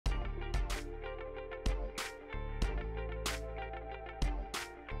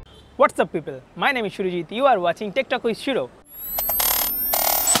What's up people? My name is Shurujit. You are watching Tech Talk with Shuro.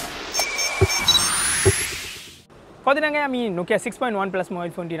 কদিন আগে আমি Nokia 6.1 Plus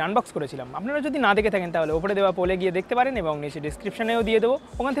mobile ফোনটির unbox করেছিলাম। আপনারা যদি না দেখে থাকেন তাহলে উপরে দেওয়া পোলে গিয়ে দেখতে পারেন এবং নিচে ডেসক্রিপশনেও দিয়ে দেবো,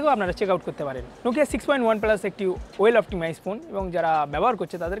 ওখান থেকেও আপনারা চেক আউট করতে পারেন। Nokia 6.1 Plus একটি ওয়েল অপটিমাইজ ফোন এবং যারা ব্যবহার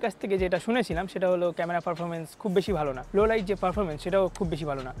করছে তাদের কাছ থেকে যেটা শুনেছিলাম সেটা হলো ক্যামেরা পারফরমেন্স খুব বেশি ভালো না, লো লাইট যে পারফরমেন্স সেটাও খুব বেশি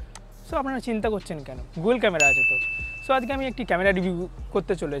ভালো না। সো আপনারা চিন্তা করছেন কেন, গুগল ক্যামেরা আছে তো। সো আজকে আমি একটি ক্যামেরা রিভিউ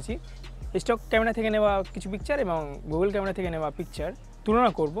করতে চলেছি। স্টক ক্যামেরা থেকে নেওয়া কিছু পিকচার এবং গুগল ক্যামেরা থেকে নেওয়া পিকচার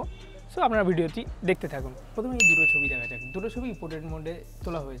তুলনা করব। সো আপনারা ভিডিওটি দেখতে থাকুন। প্রথমে এই দুটো ছবি দেখা যাক। দুটো ছবি পোর্ট্রেট মোডে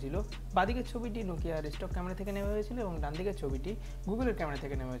তোলা হয়েছিল। বাঁদিকের ছবিটি নোকিয়ার স্টক ক্যামেরা থেকে নেওয়া হয়েছিল এবং ডান দিকের ছবিটি গুগলের ক্যামেরা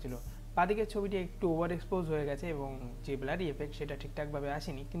থেকে নেওয়া হয়েছিল। বাঁদিকের ছবিটি একটু ওভার এক্সপোজ হয়ে গেছে এবং যে ব্লারি এফেক্ট সেটা ঠিকঠাকভাবে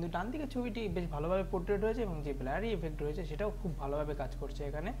আসেনি, কিন্তু ডান দিকের ছবিটি বেশ ভালোভাবে পোর্ট্রেট হয়েছে এবং যে ব্লারি এফেক্ট রয়েছে সেটাও খুব ভালোভাবে কাজ করছে।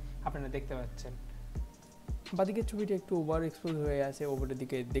 এখানে আপনারা দেখতে পাচ্ছেন বাঁদিকের ছবিটি একটু ওভার এক্সপোজ হয়ে আছে, ওপরের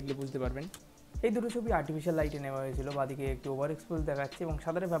দিকে দেখলে বুঝতে পারবেন। এই দুটো ছবি আর্টিফিশিয়াল লাইটে নেওয়া হয়েছিল। বাঁদিকে একটু ওভার এক্সপোজ দেখা যাচ্ছে এবং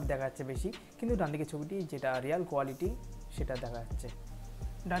সাধারণ ভাব দেখা যাচ্ছে বেশি, কিন্তু ডান দিকের ছবিটি যেটা রিয়াল কোয়ালিটি সেটা দেখা যাচ্ছে।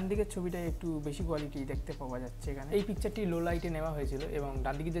 ডান দিকের ছবিটা একটু বেশি কোয়ালিটি দেখতে পাওয়া যাচ্ছে এখানে। এই পিকচারটি লো লাইটে নেওয়া হয়েছিল এবং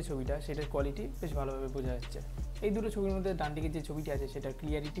ডান দিকের যে ছবিটা সেটার কোয়ালিটি বেশ ভালোভাবে বোঝা যাচ্ছে। এই দুটো ছবির মধ্যে ডান দিকের যে ছবিটি আছে সেটার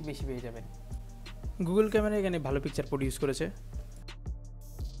ক্লিয়ারিটি বেশি পেয়ে যাবেন। গুগল ক্যামেরা এখানে ভালো পিকচার প্রডিউস করেছে।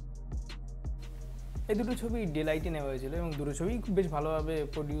 এই দুটো ছবি ডে লাইটে নেওয়া হয়েছিল এবং দুটো ছবি খুব বেশ ভালোভাবে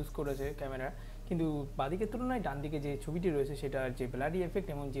প্রডিউস করেছে ক্যামেরা, কিন্তু বাঁদিকের তুলনায় ডান দিকে যে ছবিটি রয়েছে সেটার যে ব্লারি এফেক্ট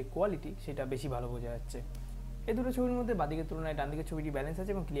এবং যে কোয়ালিটি সেটা বেশি ভালো বোঝা যাচ্ছে। এই দুটো ছবির মধ্যে বাঁদিকের তুলনায় ডান দিকের ছবিটি ব্যালেন্স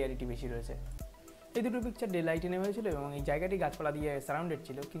আছে এবং ক্লিয়ারিটি বেশি রয়েছে। এই দুটো পিকচার ডে লাইটে নেওয়া হয়েছিল এবং এই জায়গাটি গাছপালা দিয়ে সারাউন্ডেড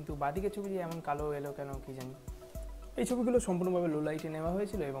ছিল, কিন্তু বাঁদিকের ছবিটি এমন কালো এলো কেন কি জানি। এই ছবিগুলো সম্পূর্ণভাবে লো লাইটে নেওয়া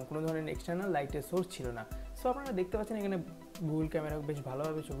হয়েছিল এবং কোনো ধরনের এক্সটার্নাল লাইটের সোর্স ছিল না। সো আপনারা দেখতে পাচ্ছেন এখানে গুগল ক্যামেরা বেশ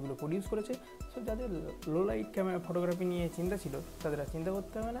ভালোভাবে ছবিগুলো প্রডিউস করেছে। সো যাদের লো লাইট ক্যামেরা ফটোগ্রাফি নিয়ে চিন্তা ছিল তাদের চিন্তা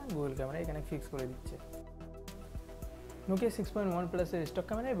করতে হবে না, গুগল ক্যামেরা এখানে ফিক্স করে দিচ্ছে। Nokia 6.1 Plus-এর স্টক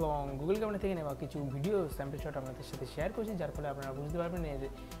ক্যামেরা এবং গুগল ক্যামেরা থেকে নেওয়া কিছু ভিডিও স্যাম্পল শট আপনাদের সাথে শেয়ার করছি, যার ফলে আপনারা বুঝতে পারবেন এর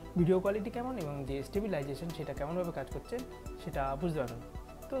ভিডিও কোয়ালিটি কেমন এবং যে স্টেবিলাইজেশন সেটা কেমনভাবে কাজ করছে সেটা বুঝতে পারবেন।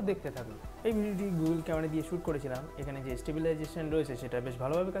 তো দেখতে থাকুন। এই ভিডিওটি গুগল ক্যামেরা দিয়ে শ্যুট করেছিলাম। এখানে যে স্টেবিলাইজেশন রয়েছে সেটা বেশ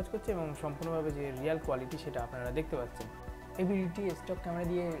ভালোভাবে কাজ করছে এবং সম্পূর্ণভাবে যে রিয়াল কোয়ালিটি সেটা আপনারা দেখতে পাচ্ছেন। এই ভিডিওটি স্টক ক্যামেরা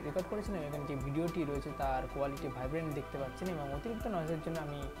দিয়ে রেকর্ড করেছিলাম। এখানে যে ভিডিওটি রয়েছে তার কোয়ালিটি ভাইব্রেন্ট দেখতে পাচ্ছেন এবং অতিরিক্ত নয়েজের জন্য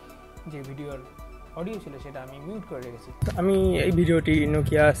আমি যে ভিডিওর অডিও ছিল সেটা আমি মিউট করে রেখেছি। আমি এই ভিডিওটি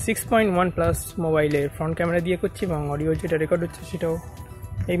Nokia 6.1 Plus মোবাইলের ফ্রন্ট ক্যামেরা দিয়ে করছি এবং অডিও যেটা রেকর্ড হচ্ছে সেটাও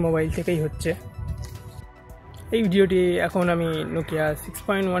এই মোবাইল থেকেই হচ্ছে। এই ভিডিওটি এখন আমি Nokia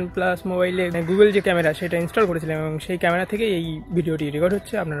 6.1 Plus মোবাইলে গুগল যে ক্যামেরা সেটা ইনস্টল করেছিলাম এবং সেই ক্যামেরা থেকে এই ভিডিওটি রেকর্ড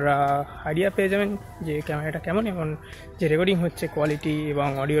হচ্ছে। আপনারা আইডিয়া পেয়ে যাবেন যে ক্যামেরাটা কেমন এবং যে রেকর্ডিং হচ্ছে কোয়ালিটি এবং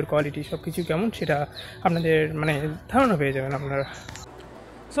অডিওর কোয়ালিটি সব কিছু কেমন সেটা আপনাদের ধারণা পেয়ে যাবেন আপনারা।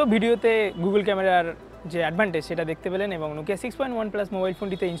 সো ভিডিওতে গুগল ক্যামেরার যে অ্যাডভান্টেজ সেটা দেখতে পেলেন এবং Nokia 6.1 Plus মোবাইল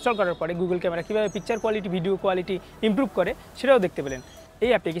ফোনটিতে ইনস্টল করার পরে গুগল ক্যামেরা কীভাবে picture quality video quality improve করে সেটাও দেখতে পেলেন।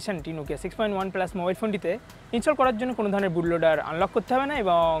 এই অ্যাপ্লিকেশানটি Nokia 6.1 Plus মোবাইল ফোনটিতে ইনস্টল করার জন্য কোনো ধরনের বুট লোডার আনলক করতে হবে না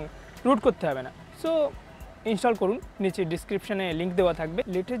এবং রুট করতে হবে না। সো ইনস্টল করুন, নিচে ডিসক্রিপশানে লিঙ্ক দেওয়া থাকবে।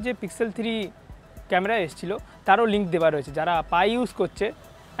 লেটেস্ট যে Pixel 3 ক্যামেরা এসেছিলো তারও লিঙ্ক দেওয়া রয়েছে। যারা পাই ইউজ করছে,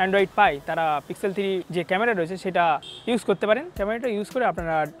 অ্যান্ড্রয়েড পাই, তারা Pixel 3 যে ক্যামেরা রয়েছে সেটা ইউজ করতে পারেন। ক্যামেরাটা ইউজ করে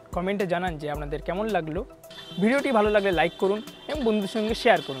আপনারা কমেন্টে জানান যে আপনাদের কেমন লাগলো। ভিডিওটি ভালো লাগলে লাইক করুন এবং বন্ধুদের সঙ্গে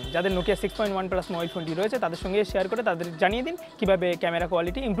শেয়ার করুন। যাদের Nokia 6.1 Plus মোবাইল ফোনটি রয়েছে তাদের সঙ্গে শেয়ার করে তাদের জানিয়ে দিন কীভাবে ক্যামেরা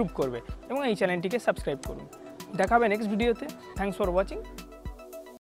কোয়ালিটি ইমপ্রুভ করবে এবং এই চ্যানেলটিকে সাবস্ক্রাইব করুন। দেখা হবে নেক্সট ভিডিওতে। Thanks for watching.